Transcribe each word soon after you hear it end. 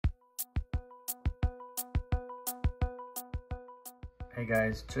Hey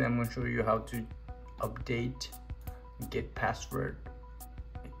guys, today I'm going to show you how to update get password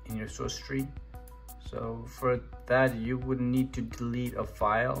in your SourceTree. So for that you would need to delete a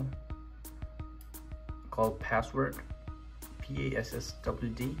file called passwd,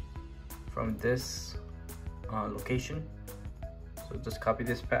 passwd, from this location. So just copy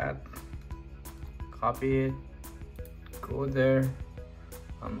this path, copy it, go there.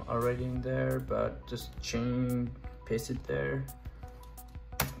 I'm already in there, but just paste it there,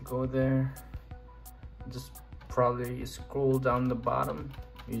 go there, just probably scroll down the bottom,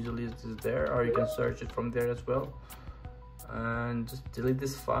 usually it's there, or you can search it from there as well, and just delete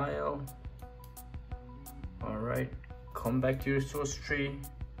this file. All right, come back to your SourceTree,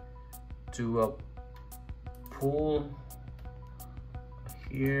 do a pull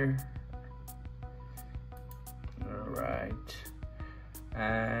here. All right,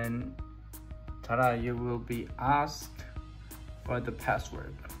 and ta-da, you will be asked for the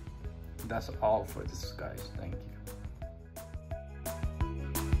password. That's all for this, guys. Thank you.